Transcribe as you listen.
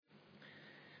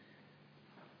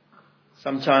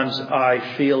Sometimes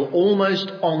I feel almost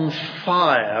on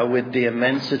fire with the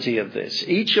immensity of this.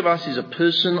 Each of us is a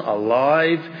person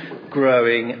alive,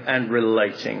 growing and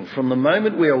relating. From the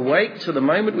moment we awake to the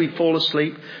moment we fall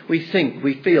asleep, we think,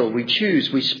 we feel, we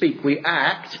choose, we speak, we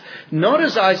act, not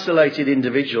as isolated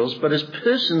individuals, but as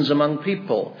persons among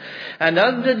people. And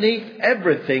underneath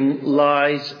everything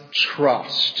lies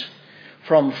trust.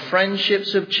 From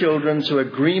friendships of children to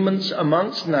agreements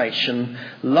amongst nations,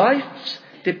 life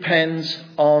depends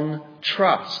on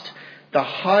trust. The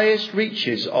highest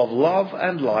reaches of love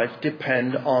and life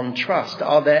depend on trust.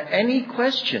 Are there any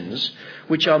questions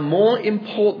which are more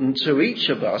important to each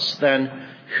of us than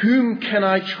whom can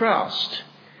I trust?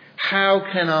 How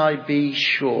can I be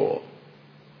sure?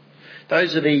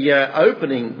 Those are the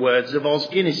opening words of Os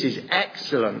Guinness's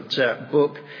excellent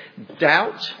book,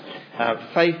 Doubt,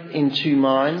 Faith in Two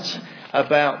Minds,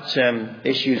 about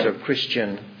issues of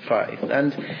Christian faith.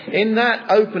 And in that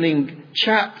opening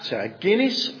chapter,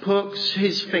 Guinness puts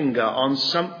his finger on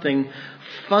something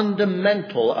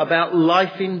fundamental about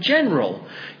life in general.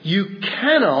 You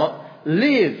cannot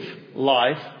live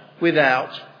life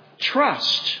without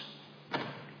trust.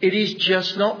 It is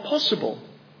just not possible.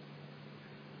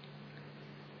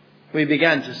 We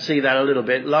began to see that a little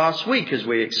bit last week as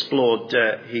we explored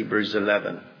Hebrews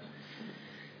 11.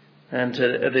 And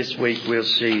this week we'll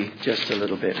see just a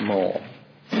little bit more.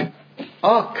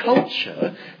 Our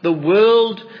culture, the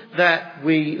world that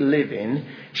we live in,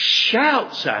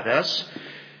 shouts at us,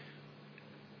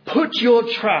 put your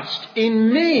trust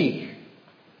in me.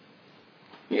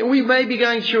 We may be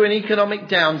going through an economic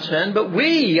downturn, but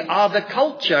we are the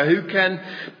culture who can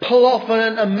pull off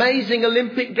an amazing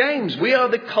Olympic Games. We are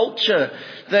the culture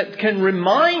that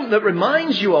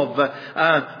reminds you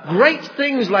of great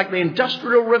things like the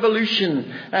Industrial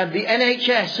Revolution, the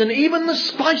NHS, and even the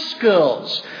Spice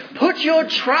Girls. Put your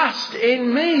trust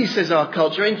in me, says our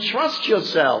culture. Entrust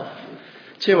yourself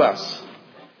to us.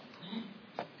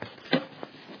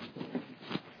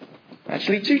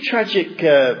 Actually, two tragic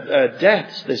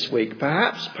deaths this week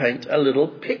perhaps paint a little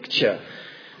picture.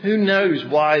 Who knows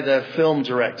why the film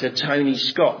director Tony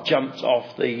Scott jumped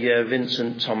off the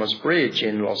Vincent Thomas Bridge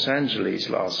in Los Angeles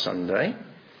last Sunday?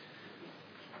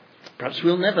 Perhaps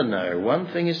we'll never know. One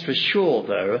thing is for sure,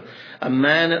 though, a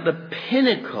man at the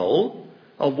pinnacle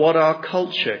of what our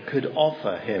culture could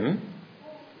offer him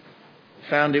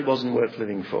found it wasn't worth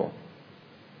living for.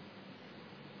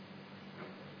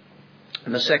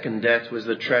 And the second death was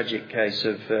the tragic case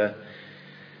of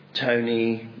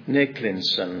Tony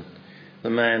Nicholson, the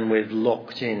man with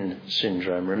locked-in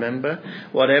syndrome. Remember?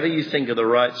 Whatever you think of the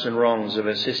rights and wrongs of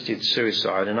assisted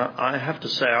suicide, and I have to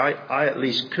say, I at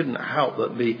least couldn't help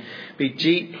but be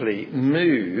deeply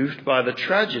moved by the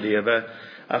tragedy of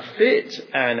a fit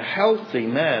and healthy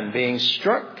man being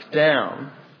struck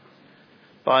down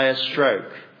by a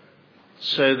stroke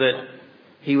so that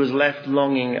he was left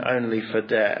longing only for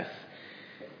death.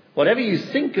 Whatever you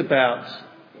think about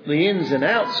the ins and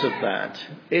outs of that,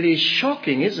 it is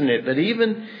shocking, isn't it, that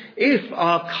even if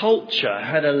our culture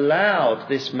had allowed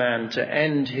this man to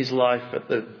end his life at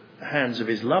the hands of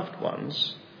his loved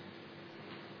ones,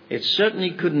 it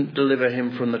certainly couldn't deliver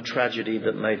him from the tragedy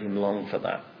that made him long for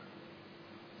that.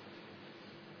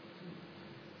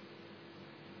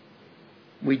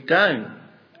 We don't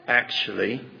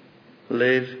actually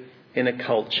live in a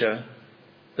culture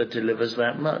that delivers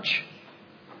that much.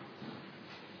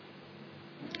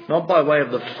 Not by way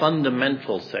of the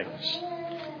fundamental things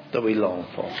that we long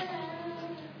for.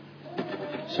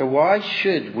 So why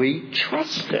should we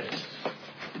trust it?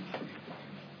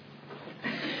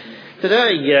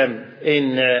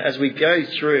 Today, as we go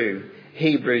through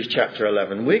Hebrews chapter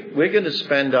 11, we're going to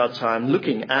spend our time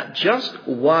looking at just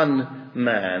one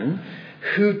man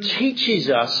who teaches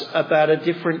us about a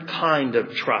different kind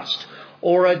of trust,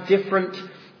 or a different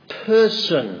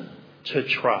person to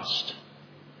trust.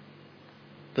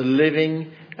 The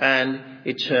living and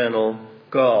eternal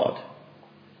God.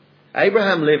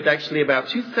 Abraham lived actually about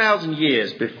 2,000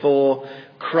 years before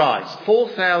Christ,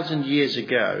 4,000 years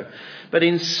ago. But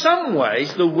in some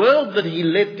ways, the world that he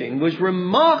lived in was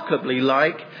remarkably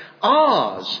like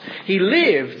ours. He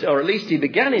lived, or at least he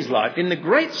began his life, in the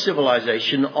great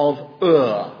civilization of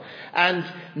Ur. And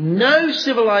no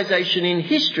civilization in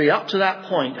history up to that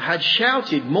point had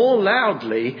shouted more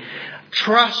loudly,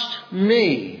 "Trust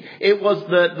me." It was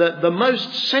the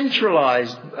most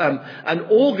centralized and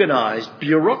organized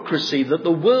bureaucracy that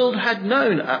the world had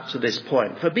known up to this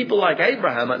point. For people like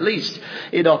Abraham, at least,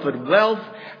 it offered wealth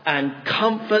and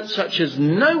comfort such as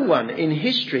no one in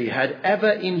history had ever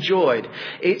enjoyed.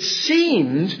 It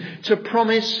seemed to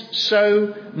promise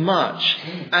so much,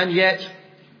 and yet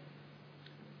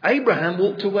Abraham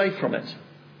walked away from it.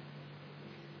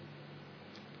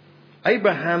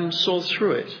 Abraham saw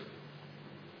through it.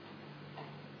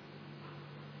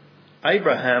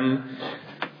 Abraham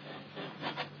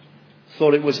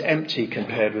thought it was empty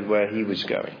compared with where he was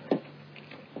going.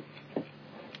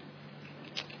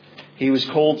 He was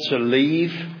called to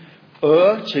leave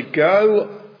Ur, to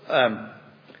go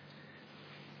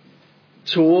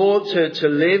to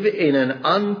live in an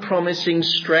unpromising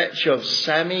stretch of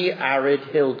semi-arid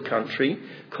hill country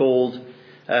called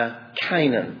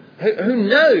Canaan. Who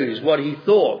knows what he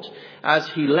thought as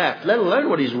he left, let alone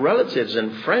what his relatives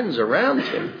and friends around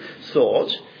him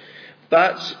thought.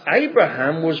 But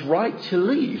Abraham was right to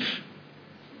leave.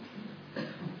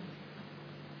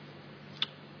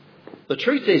 The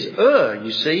truth is, Ur,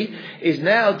 you see, is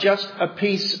now just a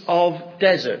piece of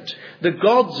desert. The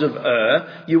gods of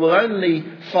Ur you will only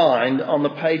find on the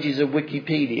pages of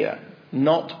Wikipedia,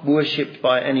 not worshipped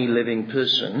by any living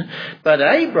person. But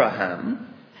Abraham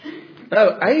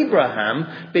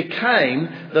became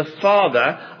the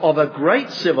father of a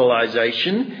great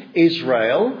civilization,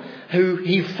 Israel, who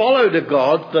he followed a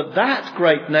God that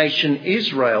great nation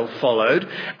Israel followed,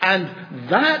 and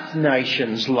that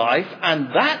nation's life and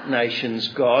that nation's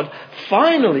God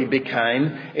finally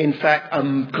became, in fact, a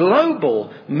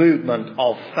global movement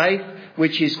of faith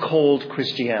which is called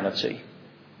Christianity.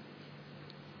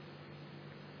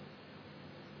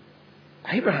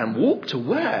 Abraham walked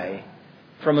away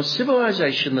from a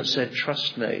civilization that said,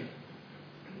 trust me.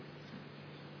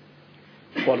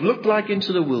 What looked like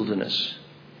into the wilderness.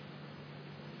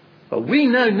 But we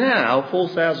know now,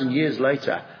 4,000 years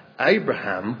later,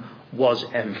 Abraham was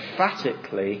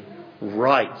emphatically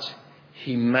right.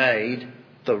 He made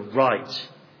the right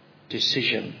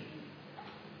decision.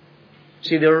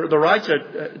 See, the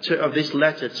writer of this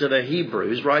letter to the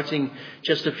Hebrews, writing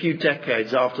just a few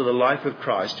decades after the life of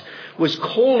Christ, was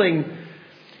calling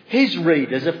his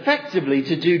readers effectively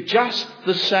to do just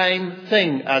the same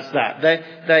thing as that.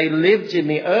 They lived in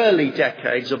the early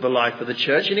decades of the life of the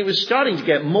church, and it was starting to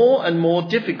get more and more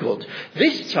difficult.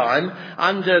 This time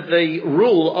under the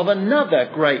rule of another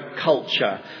great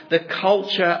culture, the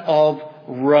culture of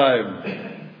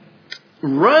Rome.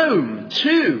 Rome,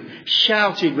 too,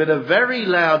 shouted with a very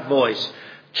loud voice,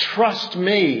 trust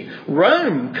me.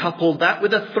 Rome coupled that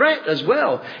with a threat as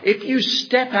well. If you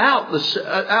step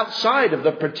outside of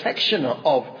the protection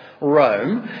of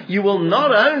Rome, you will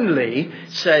not only,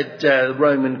 said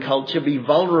Roman culture, be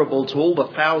vulnerable to all the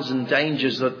thousand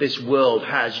dangers that this world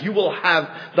has, you will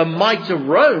have the might of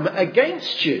Rome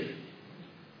against you.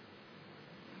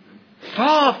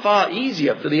 Far, far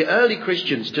easier for the early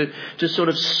Christians to sort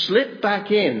of slip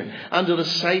back in under the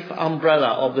safe umbrella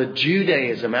of the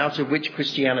Judaism out of which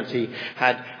Christianity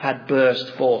had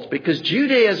burst forth. Because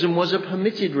Judaism was a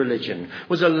permitted religion,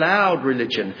 was allowed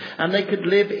religion, and they could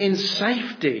live in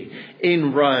safety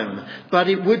in Rome. But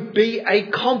it would be a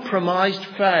compromised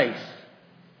faith.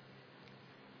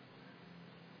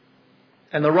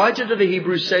 And the writer to the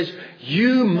Hebrews says,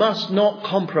 you must not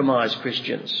compromise,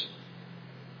 Christians.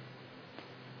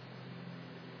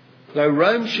 Though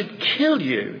Rome should kill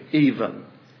you even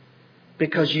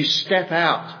because you step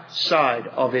outside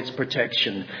of its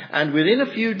protection. And within a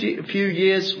few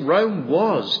years, Rome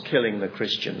was killing the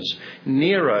Christians.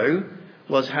 Nero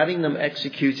was having them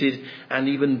executed and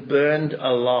even burned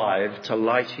alive to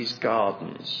light his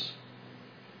gardens.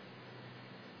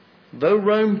 Though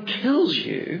Rome kills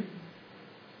you,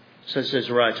 says this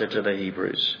writer to the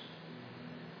Hebrews,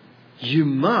 you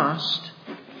must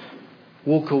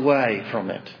walk away from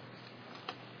it.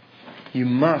 You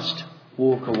must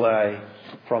walk away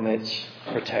from its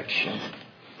protection.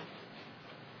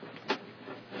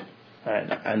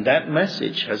 And that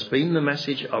message has been the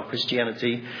message of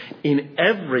Christianity in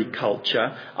every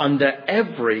culture, under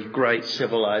every great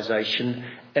civilization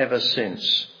ever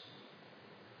since.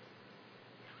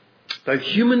 Though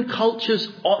human cultures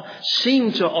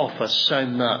seem to offer so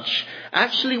much,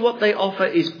 actually what they offer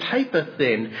is paper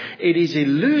thin. It is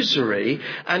illusory.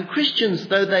 And Christians,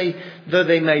 though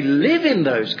they may live in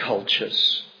those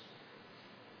cultures,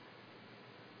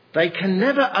 they can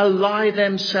never ally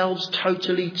themselves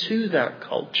totally to that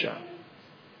culture.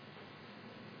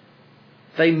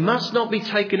 They must not be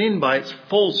taken in by its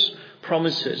false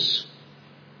promises.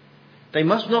 They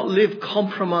must not live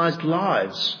compromised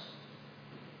lives.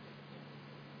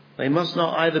 They must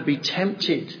not either be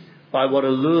tempted by what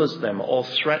allures them or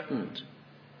threatened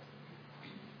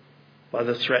by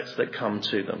the threats that come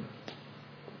to them.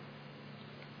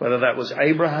 Whether that was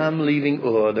Abraham leaving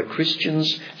Ur, the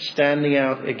Christians standing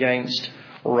out against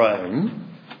Rome,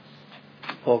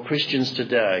 or Christians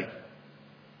today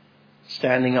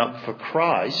standing up for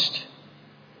Christ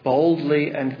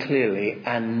boldly and clearly,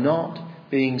 and not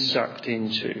being sucked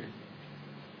into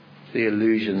the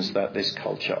illusions that this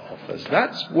culture offers.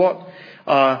 That's what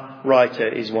our writer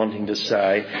is wanting to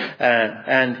say.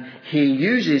 And he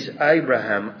uses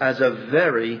Abraham as a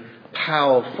very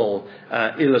powerful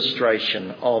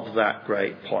illustration of that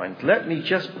great point. Let me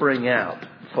just bring out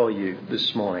for you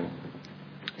this morning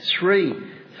 3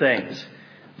 things,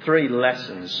 3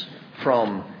 lessons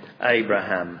from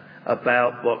Abraham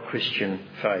about what Christian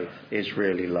faith is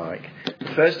really like.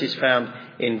 First is found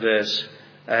in verse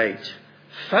 8.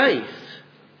 Faith,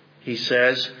 he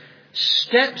says,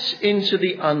 steps into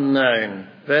the unknown.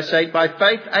 Verse 8, by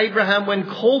faith Abraham, when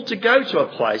called to go to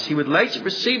a place he would later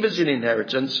receive as an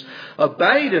inheritance,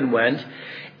 obeyed and went,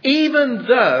 even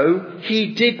though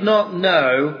he did not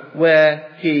know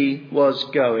where he was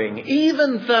going.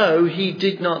 Even though he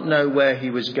did not know where he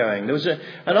was going. There was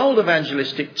an old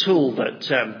evangelistic tool that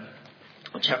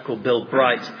a chap called Bill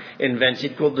Bright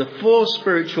invented called the 4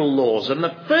 spiritual laws. And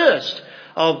the first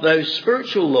of those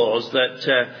spiritual laws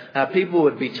that people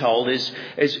would be told is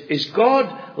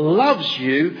God loves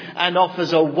you and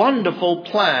offers a wonderful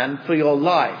plan for your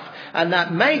life. And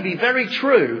that may be very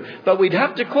true, but we'd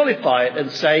have to qualify it and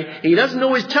say he doesn't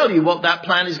always tell you what that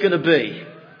plan is going to be.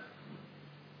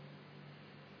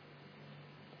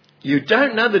 You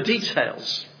don't know the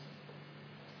details.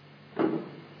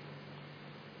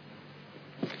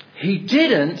 He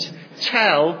didn't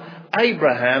tell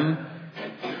Abraham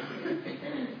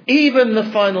even the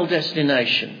final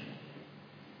destination.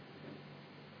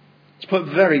 It's put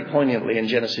very poignantly in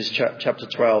Genesis chapter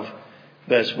 12,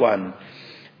 verse 1.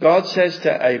 God says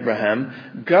to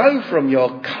Abraham, go from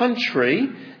your country,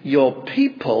 your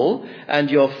people, and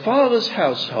your father's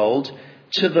household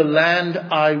to the land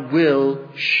I will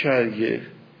show you.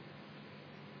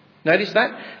 Notice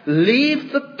that?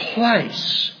 Leave the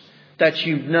place that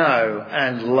you know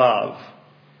and love.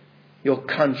 Your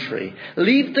country.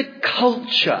 Leave the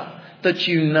culture that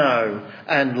you know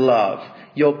and love.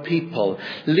 Your people.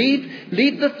 Leave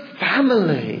the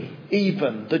family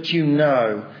even that you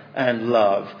know and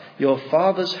love. Your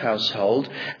father's household.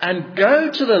 And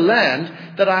go to the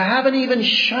land that I haven't even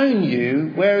shown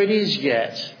you where it is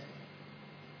yet.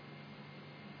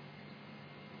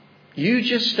 You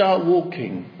just start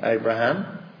walking,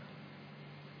 Abraham,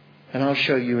 and I'll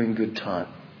show you in good time.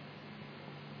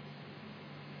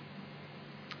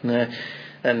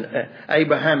 And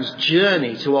Abraham's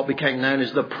journey to what became known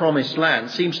as the Promised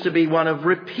Land seems to be one of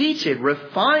repeated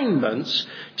refinements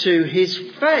to his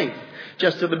faith.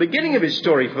 Just at the beginning of his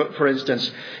story, for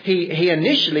instance, he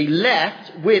initially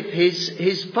left with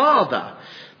his father.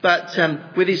 But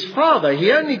with his father,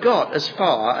 he only got as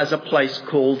far as a place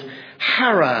called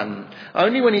Haran.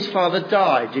 Only when his father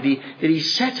died did he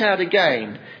set out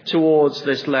again towards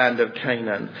this land of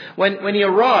Canaan. When he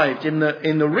arrived in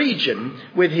the region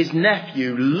with his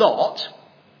nephew Lot,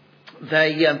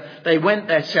 they went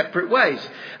their separate ways.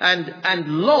 And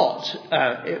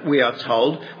Lot, we are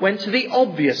told, went to the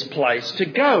obvious place to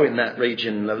go in that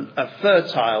region,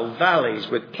 fertile valleys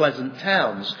with pleasant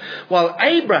towns, while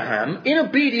Abraham, in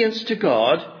obedience to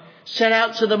God, set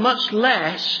out to the much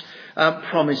less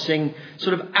promising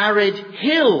sort of arid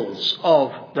hills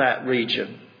of that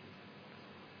region.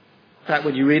 In fact,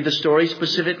 when you read the story,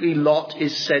 specifically Lot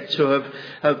is said to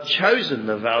have chosen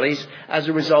the valleys as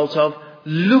a result of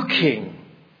looking,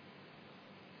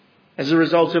 as a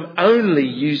result of only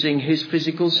using his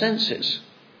physical senses.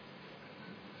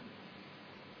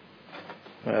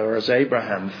 Whereas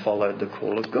Abraham followed the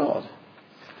call of God.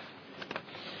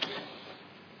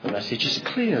 The message is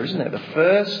clear, isn't it? The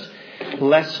first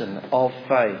lesson of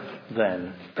faith,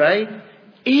 then. Faith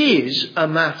is a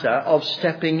matter of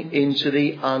stepping into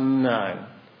the unknown.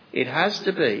 It has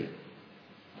to be.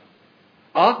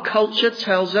 Our culture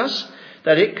tells us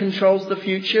that it controls the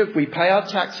future. If we pay our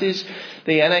taxes,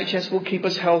 the NHS will keep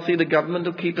us healthy, the government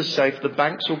will keep us safe, the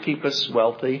banks will keep us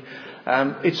wealthy.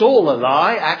 It's all a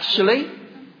lie, actually.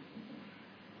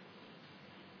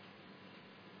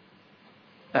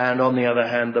 And on the other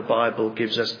hand, the Bible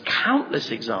gives us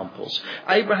countless examples,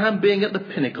 Abraham being at the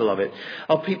pinnacle of it,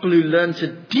 of people who learn to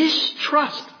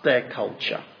distrust their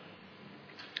culture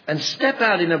and step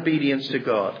out in obedience to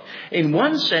God. In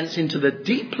one sense, into the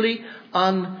deeply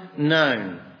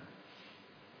unknown.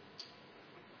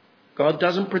 God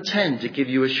doesn't pretend to give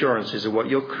you assurances of what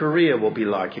your career will be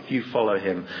like if you follow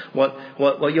him,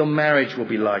 what your marriage will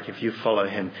be like if you follow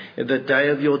him, the day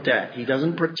of your death. He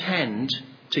doesn't pretend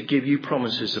to give you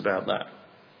promises about that.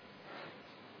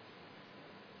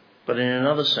 But in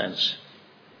another sense,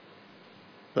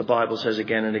 the Bible says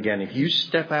again and again, if you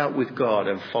step out with God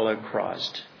and follow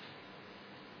Christ,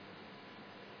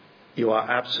 you are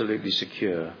absolutely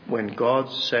secure. When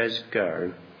God says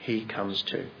go, he comes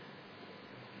too.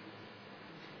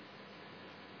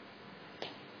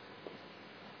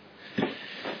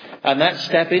 And that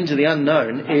step into the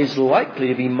unknown is likely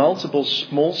to be multiple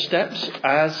small steps,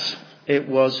 as it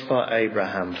was for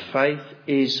Abraham. Faith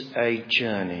is a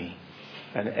journey.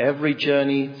 And every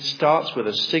journey starts with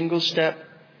a single step.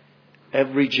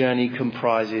 Every journey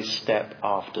comprises step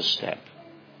after step.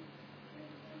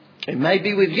 It may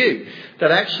be with you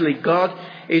that actually God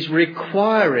is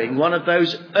requiring one of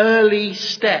those early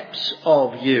steps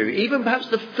of you, even perhaps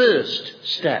the first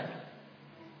step.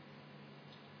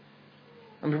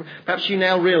 And perhaps you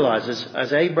now realise,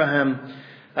 as Abraham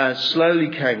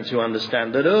slowly came to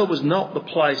understand, that Ur was not the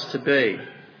place to be.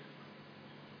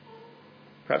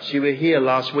 Perhaps you were here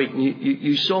last week and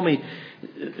you saw me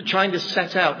trying to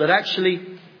set out that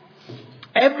actually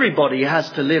everybody has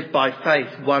to live by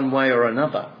faith one way or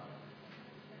another.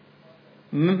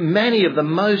 Many of the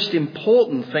most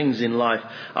important things in life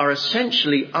are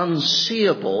essentially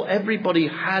unseeable. Everybody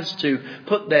has to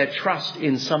put their trust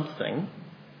in something.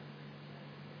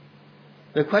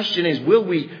 The question is, will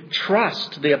we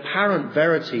trust the apparent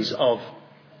verities of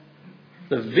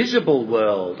the visible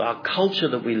world, our culture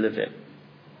that we live in?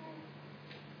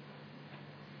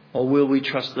 Or will we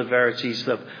trust the verities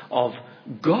of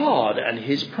God and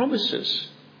his promises?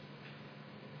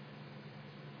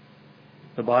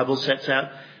 The Bible sets out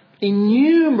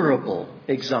innumerable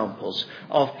examples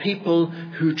of people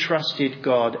who trusted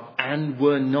God and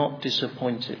were not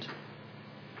disappointed.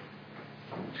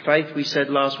 Faith, we said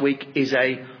last week, is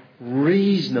a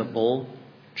reasonable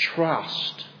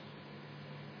trust.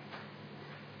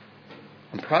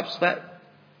 And perhaps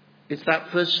it's that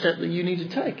first step that you need to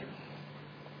take.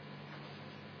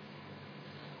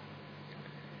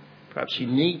 Perhaps you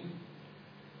need,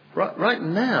 right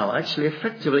now, actually,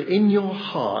 effectively, in your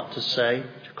heart, to say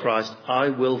to Christ, I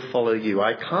will follow you.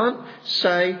 I can't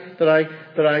say that I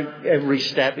every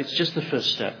step, it's just the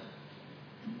first step.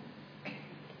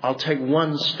 I'll take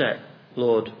one step.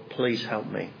 Lord, please help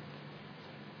me.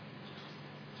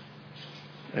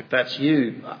 If that's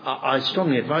you, I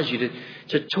strongly advise you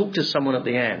to talk to someone at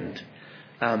the end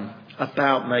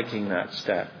about making that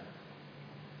step.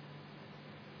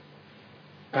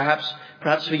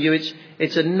 Perhaps for you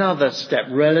it's another step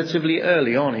relatively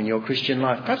early on in your Christian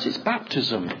life. Perhaps it's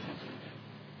baptism.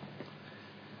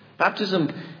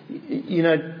 Baptism,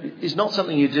 is not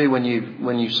something you do when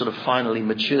you sort of finally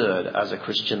matured as a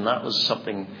Christian. That was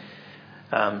something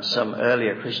some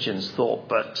earlier Christians thought,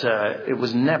 but it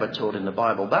was never taught in the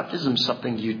Bible. Baptism is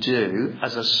something you do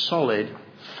as a solid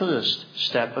first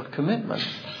step of commitment.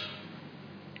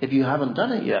 If you haven't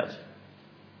done it yet,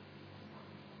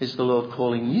 is the Lord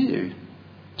calling you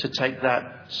to take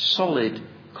that solid,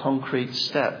 concrete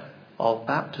step of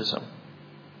baptism?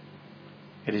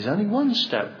 It is only one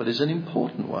step, but is an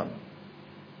important one.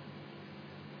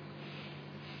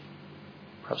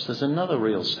 Perhaps there's another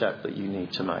real step that you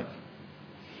need to make.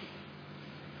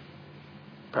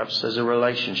 Perhaps there's a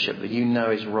relationship that you know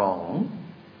is wrong,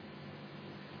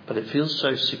 but it feels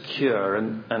so secure,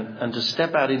 and to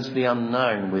step out into the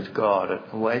unknown with God,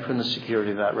 away from the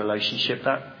security of that relationship,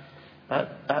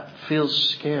 that feels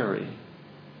scary.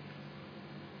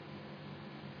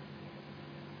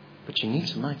 But you need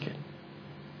to make it.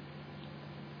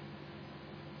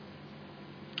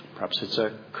 Perhaps it's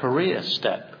a career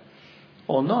step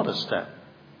or not a step.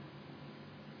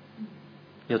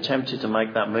 You're tempted to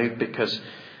make that move because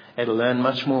it'll earn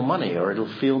much more money or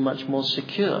it'll feel much more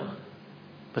secure.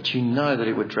 But you know that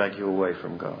it would drag you away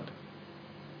from God.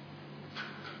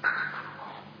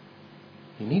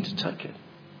 You need to take it.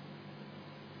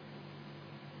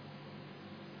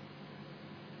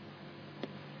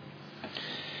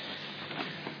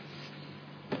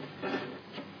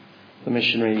 The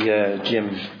missionary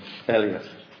Jim Elliot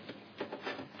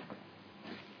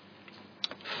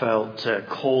felt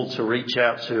called to reach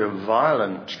out to a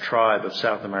violent tribe of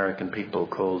South American people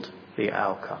called the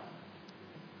Auca.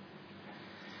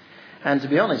 And to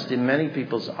be honest, in many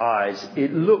people's eyes,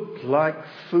 it looked like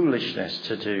foolishness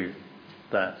to do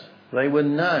that. They were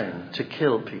known to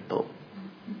kill people.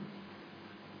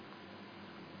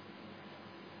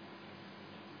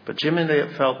 But Jim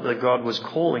Elliot felt that God was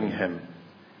calling him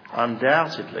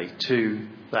undoubtedly to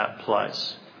that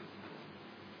place.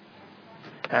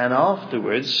 And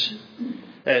afterwards,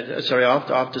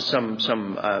 after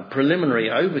some preliminary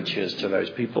overtures to those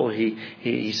people,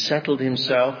 he settled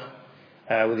himself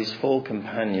with his 4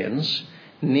 companions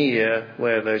near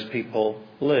where those people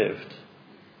lived.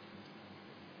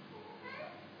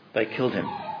 They killed him.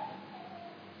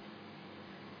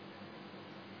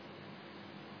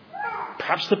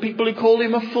 perhaps the people who called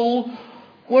him a fool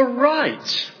were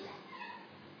right.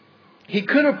 He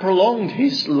could have prolonged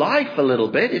his life a little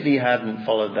bit if he hadn't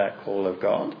followed that call of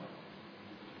God.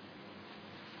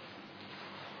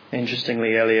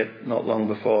 Interestingly, Eliot, not long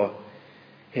before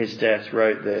his death,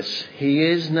 wrote this: "He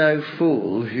is no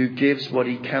fool who gives what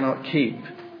he cannot keep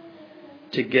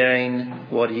to gain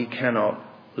what he cannot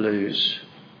lose."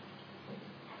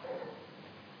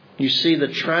 You see the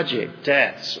tragic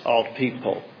deaths of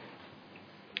people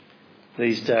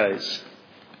these days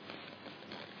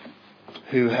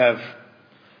who have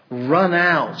run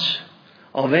out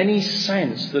of any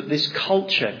sense that this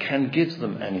culture can give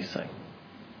them anything.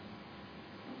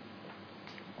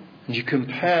 And you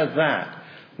compare that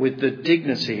with the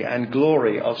dignity and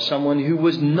glory of someone who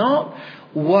was not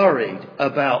worried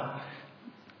about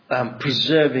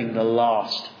preserving the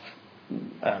last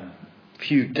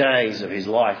few days of his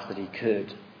life that he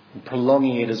could, and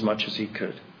prolonging it as much as he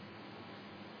could,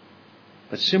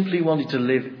 but simply wanted to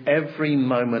live every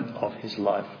moment of his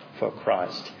life for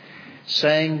Christ,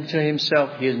 saying to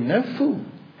himself, he is no fool,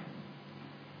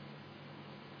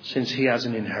 since he has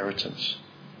an inheritance.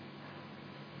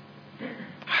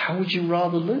 How would you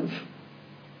rather live?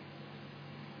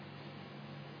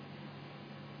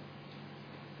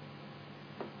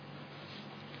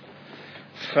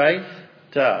 Faith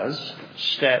does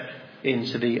step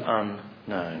into the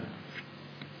unknown.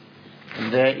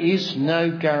 And there is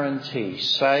no guarantee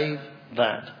save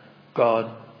that God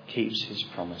keeps his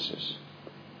promises.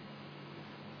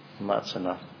 And that's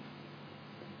enough.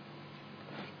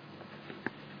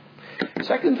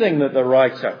 Second thing that the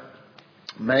writer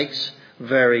makes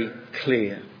very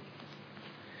clear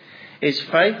is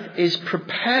faith is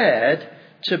prepared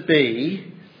to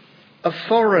be a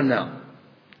foreigner.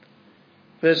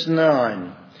 Verse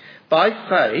 9. By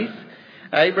faith,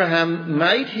 Abraham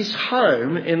made his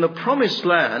home in the promised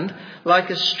land like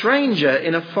a stranger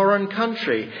in a foreign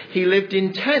country. He lived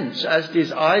in tents, as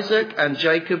did Isaac and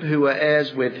Jacob, who were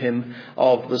heirs with him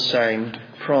of the same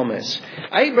promise.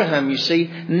 Abraham, you see,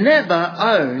 never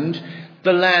owned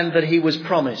the land that he was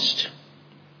promised.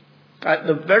 At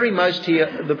the very most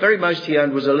he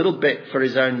owned was a little bit for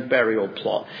his own burial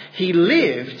plot. He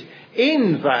lived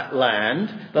in that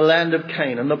land, the land of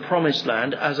Canaan, the promised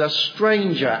land, as a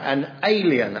stranger, an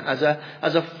alien, as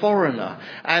a foreigner.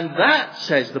 And that,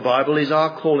 says the Bible, is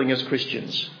our calling as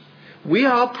Christians. We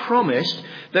are promised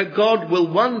that God will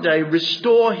one day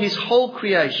restore his whole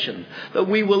creation, that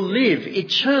we will live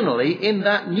eternally in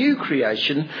that new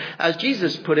creation. As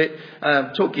Jesus put it,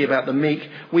 talking about the meek,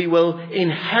 we will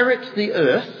inherit the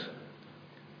earth,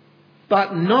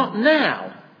 but not now.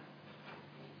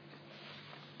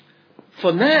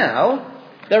 For now,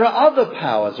 there are other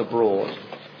powers abroad.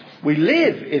 We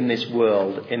live in this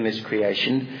world, in this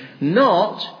creation,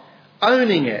 not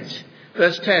owning it.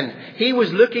 Verse 10, he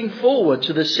was looking forward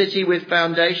to the city with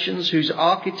foundations, whose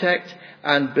architect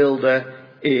and builder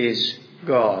is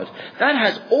God. That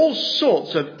has all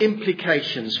sorts of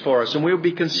implications for us, and we'll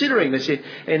be considering this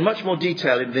in much more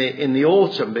detail in the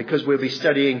autumn, because we'll be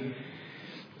studying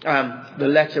the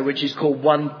letter which is called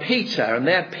 1 Peter, and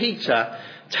there Peter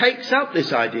takes up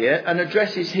this idea and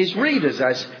addresses his readers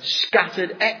as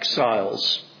scattered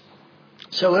exiles.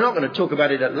 So we're not going to talk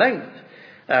about it at length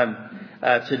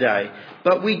today,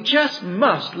 but we just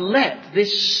must let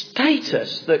this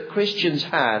status that Christians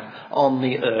have on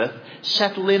the earth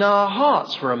settle in our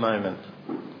hearts for a moment.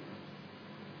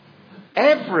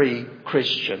 Every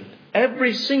Christian,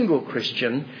 every single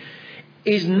Christian,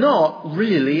 is not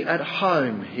really at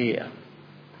home here.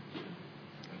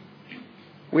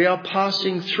 We are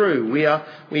passing through. We are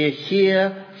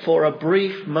here for a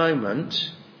brief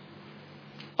moment.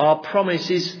 Our promise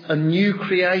is a new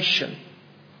creation,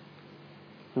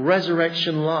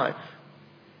 resurrection life.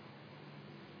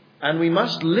 And we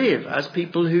must live as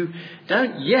people who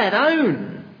don't yet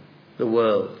own the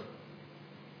world.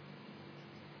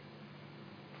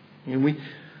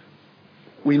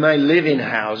 We may live in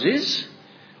houses,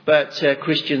 but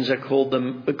Christians are called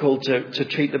to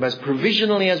treat them as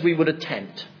provisionally as we would a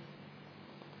tent.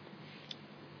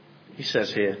 He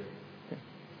says here,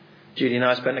 Judy and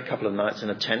I spent a couple of nights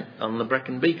in a tent on the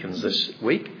Brecon Beacons this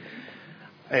week.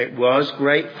 It was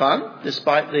great fun,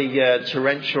 despite the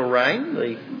torrential rain,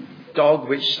 the dog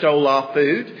which stole our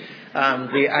food,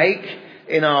 the ache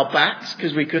in our backs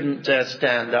because we couldn't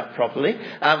stand up properly.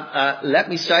 Let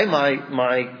me say,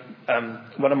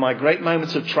 one of my great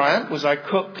moments of triumph was I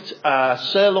cooked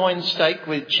sirloin steak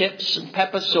with chips and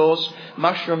pepper sauce,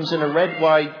 mushrooms and a red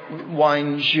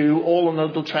wine jus, all on a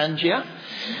little trangia.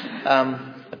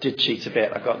 I did cheat a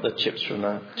bit. I got the chips from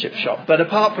the chip shop. But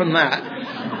apart from that,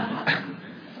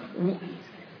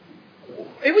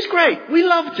 It was great. We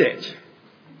loved it.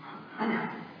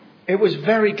 It was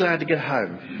very glad to get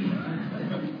home.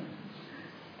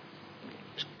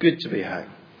 It's good to be home.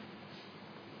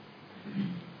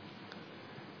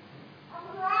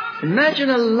 Imagine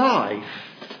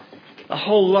a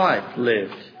whole life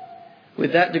lived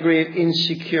with that degree of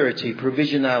insecurity,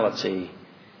 provisionality,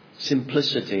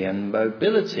 simplicity and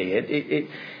mobility.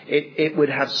 It would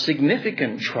have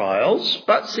significant trials,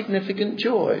 but significant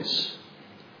joys.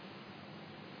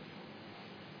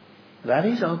 That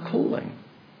is our calling.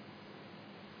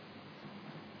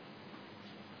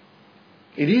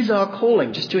 It is our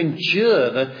calling just to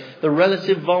endure the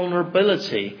relative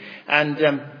vulnerability and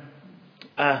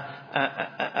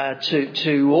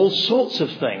to all sorts of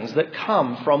things that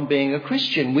come from being a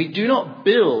Christian. We do not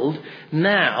build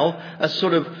now a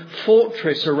sort of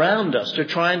fortress around us to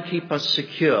try and keep us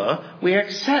secure. We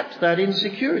accept that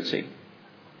insecurity.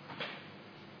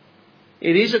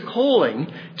 It is a calling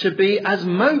to be as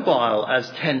mobile as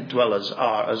tent dwellers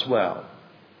are as well.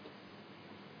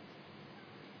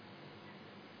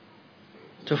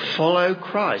 To follow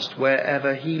Christ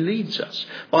wherever he leads us.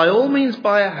 By all means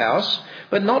buy a house,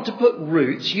 but not to put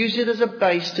roots. Use it as a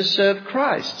base to serve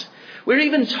Christ. We're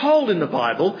even told in the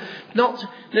Bible not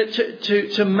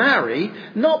to marry,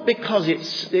 not because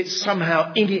it's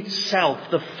somehow in itself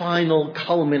the final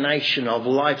culmination of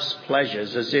life's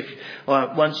pleasures, as if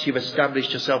once you've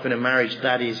established yourself in a marriage,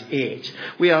 that is it.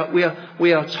 We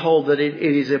are told that it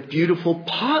is a beautiful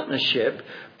partnership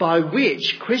by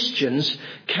which Christians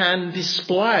can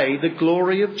display the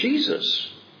glory of Jesus.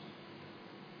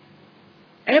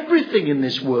 Everything in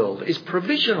this world is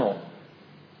provisional,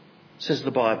 says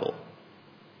the Bible.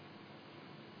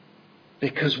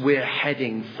 Because we're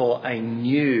heading for a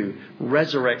new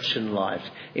resurrection life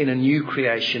in a new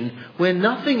creation where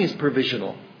nothing is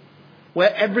provisional,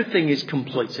 where everything is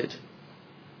completed.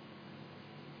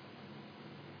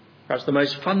 Perhaps the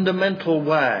most fundamental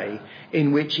way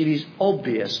in which it is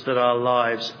obvious that our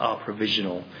lives are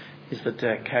provisional is the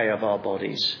decay of our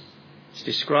bodies. It's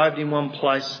described in one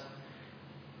place,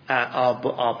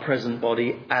 our present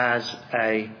body as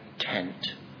a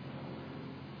tent,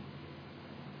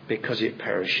 because it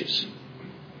perishes.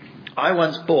 I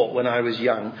once bought, when I was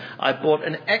young, I bought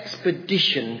an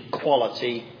expedition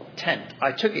quality tent.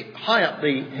 I took it high up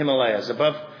the Himalayas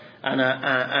above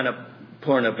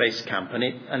Annapurna base camp, and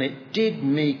it did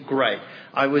me great.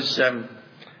 I wasn't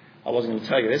going to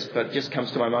tell you this, but it just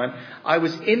comes to my mind. I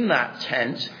was in that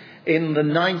tent in the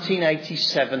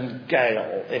 1987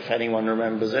 gale, if anyone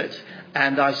remembers it,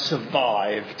 and I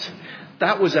survived.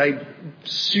 That was a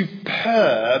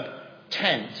superb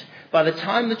tent. By the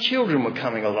time the children were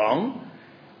coming along,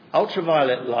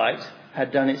 ultraviolet light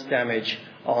had done its damage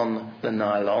on the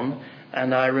nylon,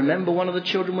 and I remember one of the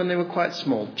children, when they were quite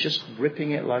small, just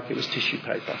ripping it like it was tissue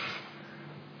paper.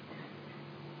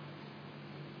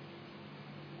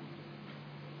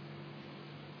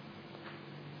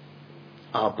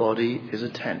 Our body is a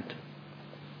tent,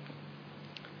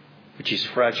 which is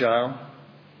fragile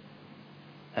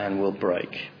and will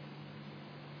break.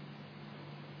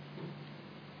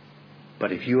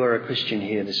 But if you are a Christian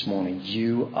here this morning,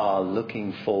 you are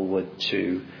looking forward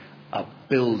to a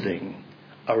building,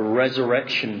 a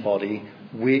resurrection body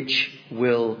which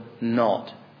will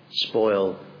not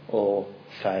spoil or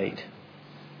fade.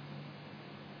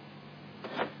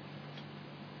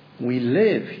 We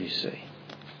live, you see,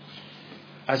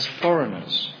 as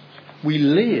foreigners. We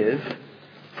live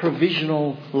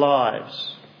provisional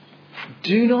lives.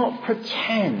 Do not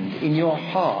pretend in your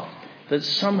heart that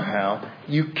somehow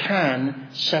you can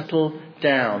settle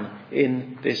down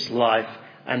in this life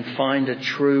and find a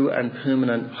true and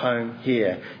permanent home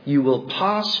here. You will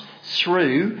pass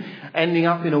through, ending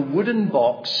up in a wooden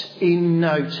box in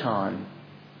no time.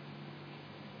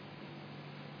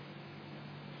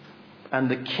 And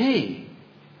the key,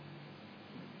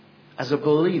 as a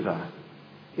believer,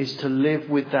 is to live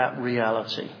with that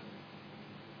reality.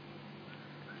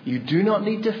 You do not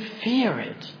need to fear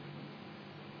it,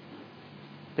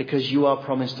 because you are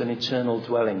promised an eternal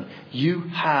dwelling. You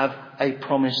have a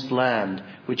promised land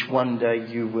which one day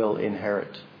you will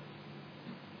inherit.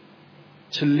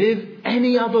 To live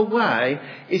any other way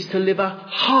is to live a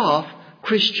half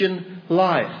Christian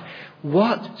life.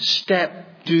 What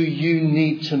step do you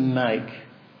need to make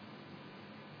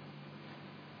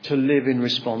to live in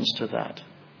response to that?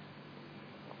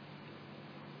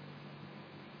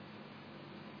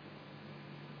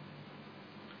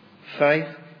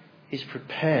 Faith is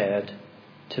prepared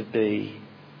to be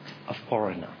a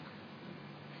foreigner.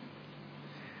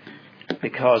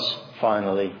 Because,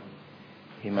 finally,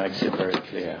 he makes it very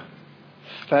clear.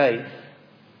 Faith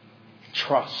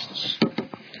trusts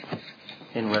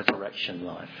in resurrection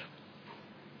life.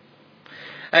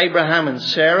 Abraham and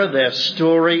Sarah, their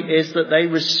story is that they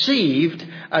received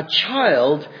a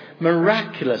child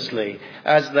miraculously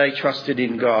as they trusted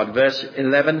in God. Verse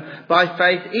 11, by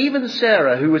faith, even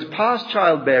Sarah, who was past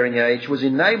childbearing age, was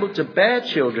enabled to bear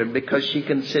children because she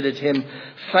considered him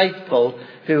faithful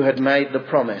who had made the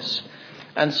promise.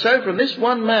 And so from this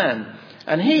one man,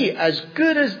 and he, as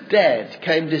good as dead,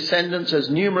 came descendants as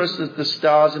numerous as the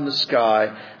stars in the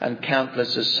sky and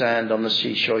countless as sand on the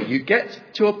seashore. You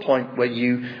get to a point where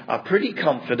you are pretty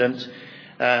confident,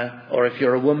 or if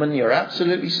you're a woman, you're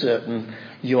absolutely certain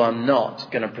you are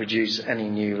not going to produce any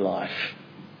new life.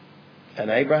 And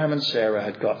Abraham and Sarah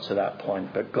had got to that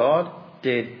point, but God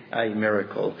did a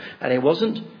miracle. And it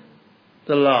wasn't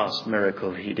the last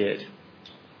miracle he did.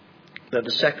 But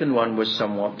the second one was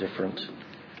somewhat different.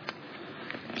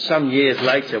 Some years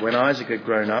later, when Isaac had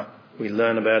grown up, we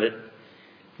learn about it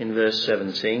in verse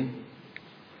 17.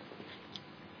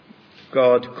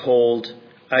 God called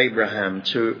Abraham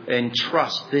to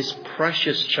entrust this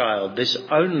precious child, this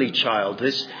only child,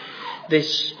 this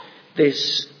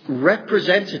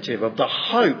representative of the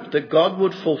hope that God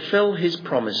would fulfill his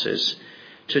promises,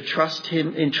 to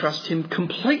entrust him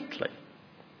completely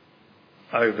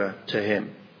over to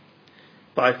him.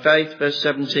 By faith, verse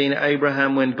 17,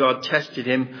 Abraham, when God tested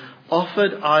him,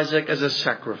 offered Isaac as a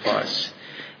sacrifice.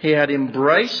 He who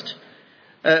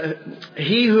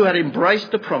had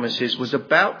embraced the promises was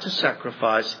about to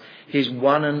sacrifice his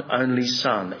one and only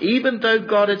son, even though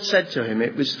God had said to him,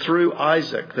 it was through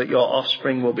Isaac that your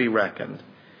offspring will be reckoned.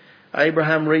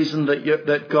 Abraham reasoned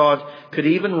that God could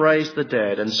even raise the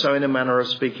dead, and so in a manner of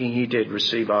speaking he did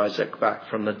receive Isaac back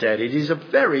from the dead. It is a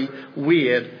very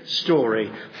weird story,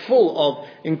 full of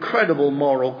incredible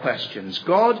moral questions.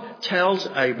 God tells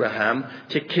Abraham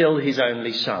to kill his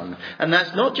only son. And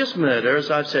that's not just murder, as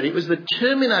I've said. It was the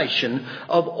termination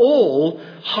of all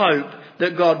hope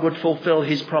that God would fulfill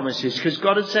his promises, because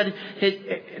God had said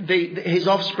his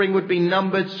offspring would be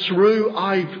numbered through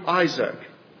Isaac.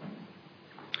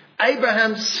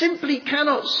 Abraham simply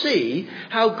cannot see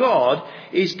how God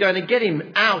is going to get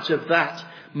him out of that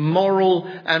moral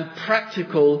and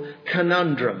practical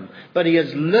conundrum. But he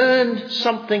has learned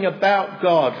something about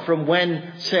God from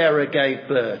when Sarah gave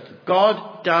birth.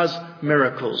 God does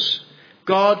miracles.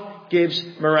 God gives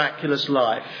miraculous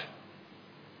life.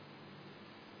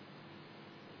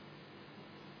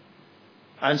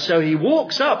 And so he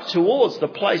walks up towards the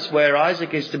place where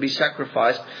Isaac is to be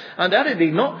sacrificed, undoubtedly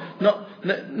not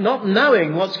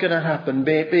knowing what's going to happen,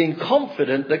 being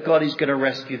confident that God is going to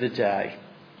rescue the day.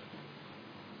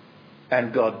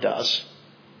 And God does.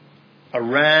 A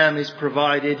ram is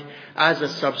provided as a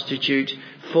substitute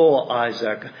for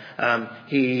Isaac.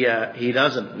 He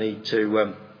doesn't need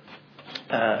to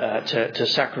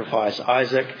sacrifice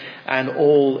Isaac, and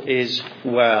all is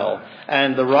well.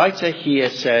 And the writer here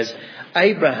says,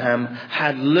 Abraham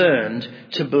had learned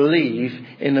to believe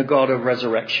in the God of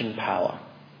resurrection power.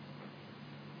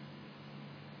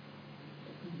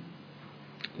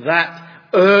 That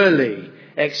early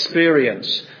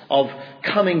experience of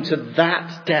coming to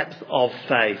that depth of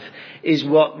faith is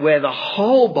where the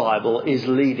whole Bible is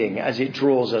leading as it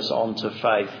draws us onto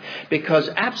faith. Because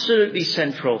absolutely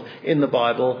central in the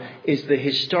Bible is the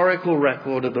historical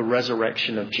record of the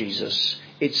resurrection of Jesus.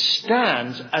 It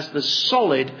stands as the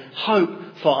solid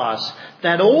hope for us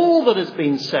that all that has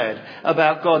been said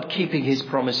about God keeping his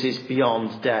promises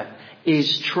beyond death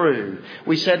is true.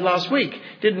 We said last week,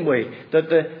 didn't we, that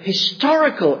the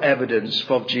historical evidence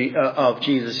of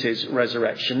Jesus'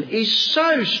 resurrection is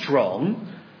so strong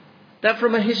that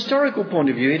from a historical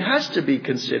point of view it has to be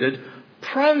considered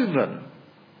proven.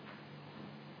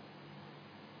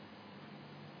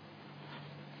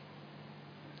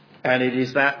 And it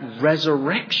is that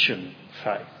resurrection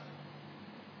faith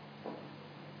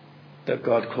that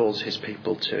God calls his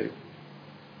people to.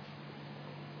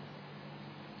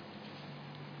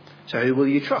 So who will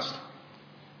you trust?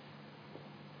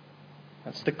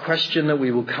 That's the question that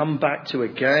we will come back to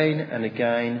again and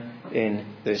again in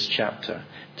this chapter.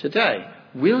 Today,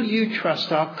 will you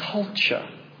trust our culture?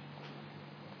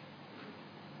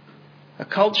 A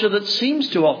culture that seems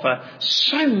to offer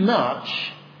so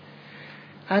much,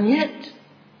 and yet,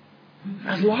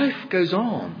 as life goes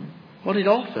on, what it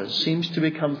offers seems to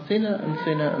become thinner and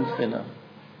thinner and thinner,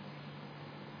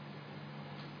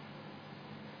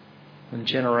 and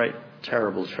generate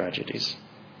terrible tragedies.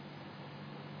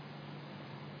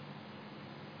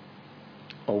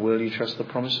 Or will you trust the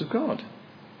promise of God?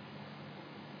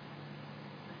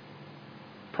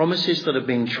 Promises that have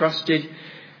been trusted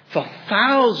for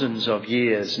thousands of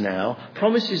years now.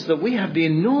 Promises that we have the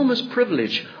enormous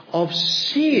privilege of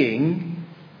seeing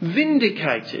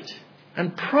vindicated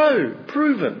and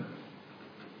proven.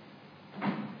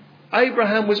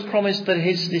 Abraham was promised that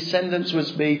his descendants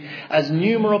would be as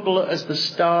numerable as the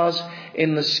stars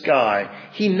in the sky.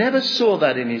 He never saw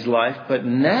that in his life, but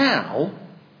now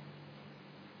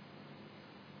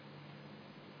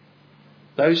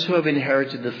those who have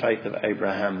inherited the faith of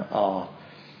Abraham are,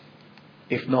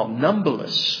 if not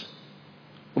numberless,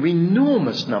 an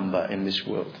enormous number in this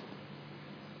world.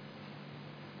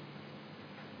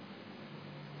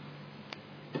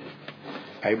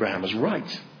 Abraham was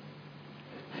right.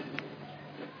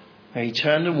 And he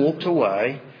turned and walked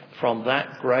away from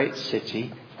that great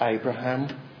city. Abraham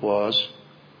was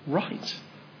right.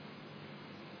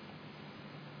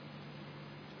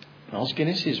 Os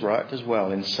Guinness is right as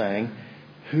well in saying,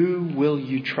 who will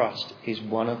you trust is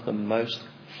one of the most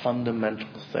fundamental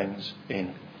things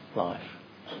in life.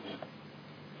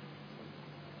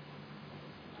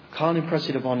 Can't impress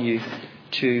it upon you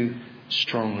too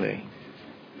strongly.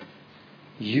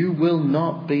 You will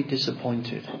not be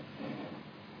disappointed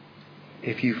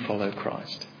if you follow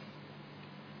Christ.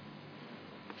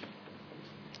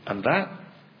 And that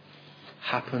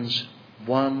happens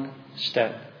one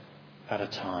step at a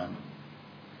time.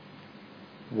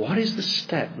 What is the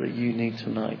step that you need to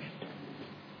make?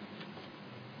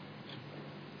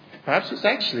 Perhaps it's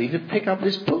actually to pick up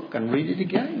this book and read it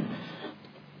again.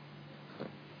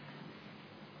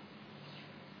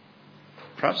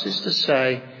 Perhaps it's to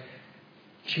say,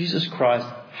 Jesus Christ,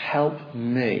 help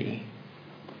me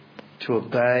to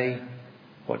obey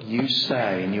what you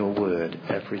say in your word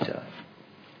every day.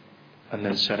 And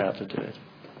then set out to do it.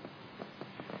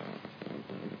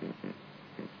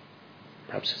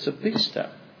 Perhaps it's a big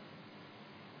step.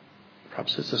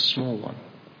 Perhaps it's a small one.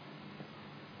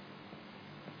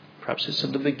 Perhaps it's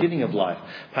at the beginning of life.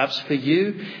 Perhaps for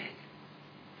you,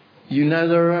 you know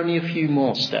there are only a few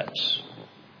more steps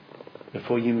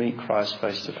before you meet Christ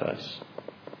face to face.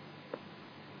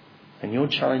 And your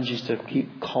challenge is to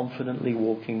keep confidently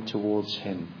walking towards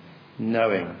him,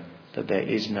 knowing that there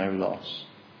is no loss.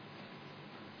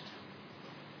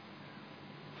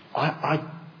 I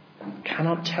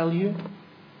cannot tell you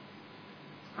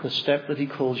the step that he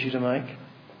calls you to make.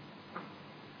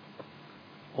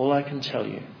 All I can tell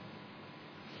you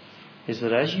is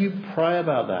that as you pray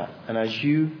about that and as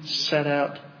you set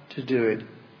out to do it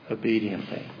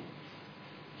obediently,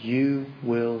 you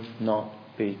will not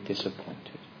be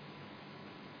disappointed.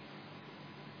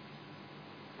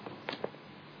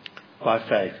 By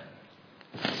faith,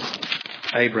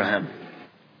 Abraham,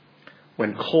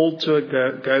 when called to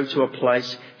go to a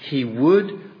place he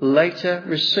would later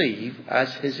receive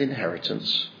as his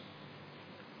inheritance,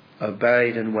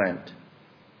 obeyed and went,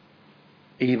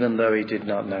 even though he did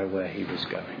not know where he was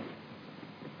going.